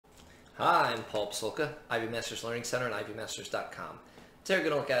Hi, I'm Paul Psolka, Ivy Masters Learning Center and ivymasters.com. Today we're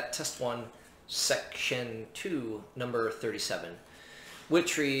going to look at Test 1, Section 2, number 37,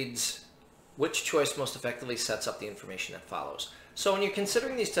 which reads, which choice most effectively sets up the information that follows? So when you're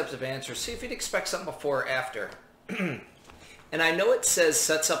considering these types of answers, see if you'd expect something before or after. And I know it says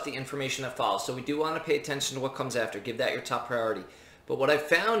sets up the information that follows, so we do want to pay attention to what comes after. Give that your top priority. But what I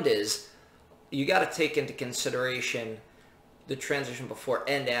found is you got to take into consideration the transition before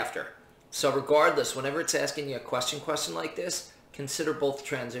and after. So regardless, whenever it's asking you a question like this, consider both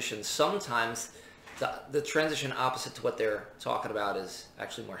transitions. Sometimes the transition opposite to what they're talking about is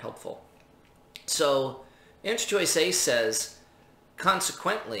actually more helpful. So answer choice A says,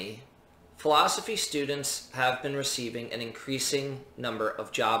 consequently, philosophy students have been receiving an increasing number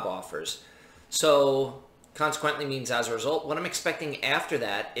of job offers. So consequently means as a result. What I'm expecting after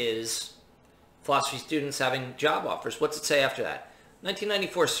that is philosophy students having job offers. What's it say after that?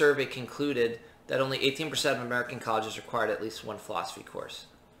 1994 survey concluded that only 18% of American colleges required at least one philosophy course.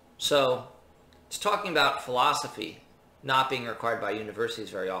 So it's talking about philosophy not being required by universities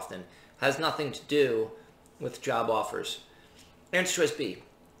very often. Has nothing to do with job offers. Answer choice B.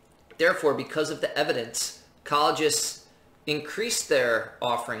 Therefore, because of the evidence, colleges increased their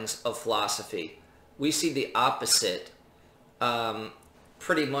offerings of philosophy. We see the opposite,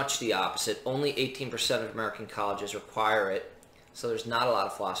 pretty much the opposite. Only 18% of American colleges require it. So there's not a lot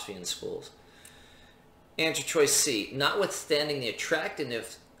of philosophy in schools. Answer choice C. Notwithstanding the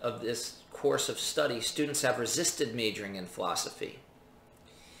attractiveness of this course of study, students have resisted majoring in philosophy.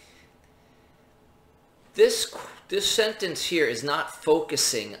 This sentence here is not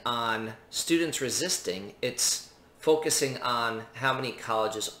focusing on students resisting. It's focusing on how many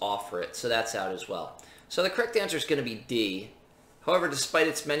colleges offer it. So that's out as well. So the correct answer is going to be D. However, despite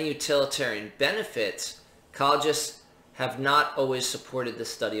its many utilitarian benefits, colleges have not always supported the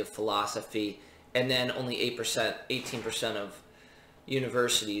study of philosophy, and then only 18% of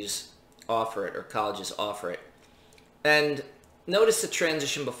universities offer it, or colleges offer it. And notice the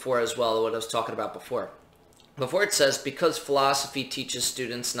transition before as well, what I was talking about before. Before it says, because philosophy teaches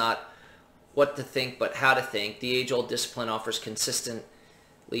students not what to think, but how to think, the age-old discipline offers consistently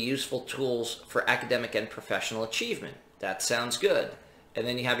useful tools for academic and professional achievement. That sounds good. And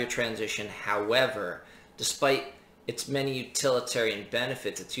then you have your transition, however, despite its many utilitarian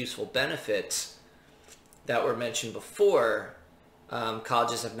benefits, its useful benefits that were mentioned before,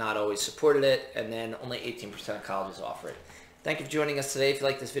 colleges have not always supported it, and then only 18% of colleges offer it. Thank you for joining us today. If you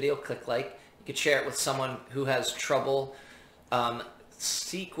like this video, click like. You could share it with someone who has trouble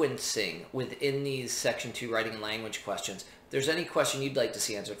sequencing within these Section 2 writing and language questions. If there's any question you'd like to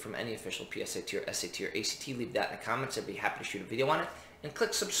see answered from any official PSAT or SAT or ACT, leave that in the comments. I'd be happy to shoot a video on it. And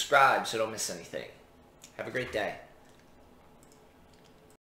click subscribe so don't miss anything. Have a great day.